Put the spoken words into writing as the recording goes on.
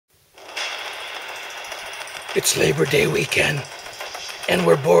It's Labor Day weekend, and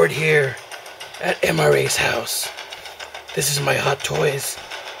we're bored here at MRA's house. This is my Hot Toys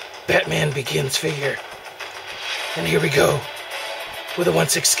Batman Begins figure. And here we go with a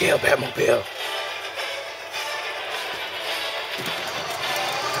 1/6 scale Batmobile.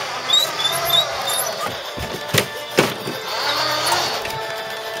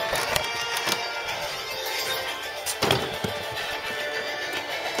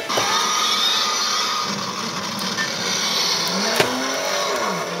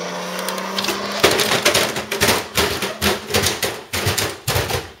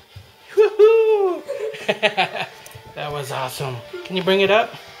 That was awesome. Can you bring it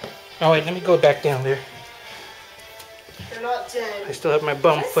up? Oh wait, let me go back down there. You're not dead. I still have my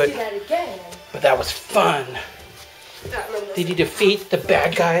bum foot. Let's do that again. But that was fun. Did you defeat the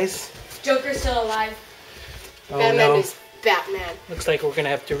bad guys? Joker's still alive. Oh Batman no. is Batman. Looks like we're gonna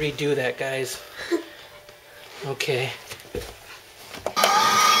have to redo that, guys. Okay.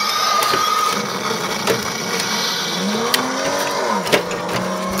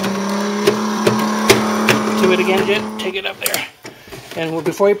 Do it again, Jet. Take it up there. And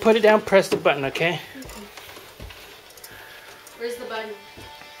before you put it down, press the button, okay? Where's the button?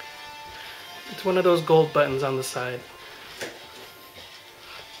 It's one of those gold buttons on the side.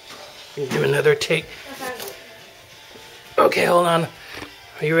 You do another take. Okay, hold on.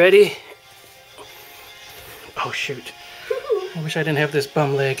 Are you ready? Oh, shoot. I wish I didn't have this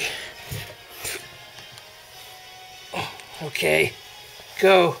bum leg. Okay.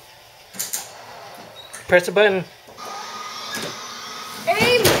 Go. Press the button.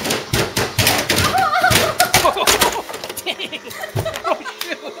 Aim! Oh, dang. Oh,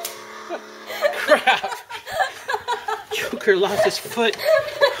 shoot. Crap. Joker lost his foot.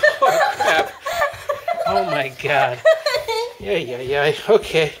 Oh, crap. Oh, my God. Yeah.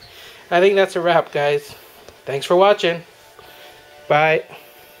 Okay. I think that's a wrap, guys. Thanks for watching. Bye.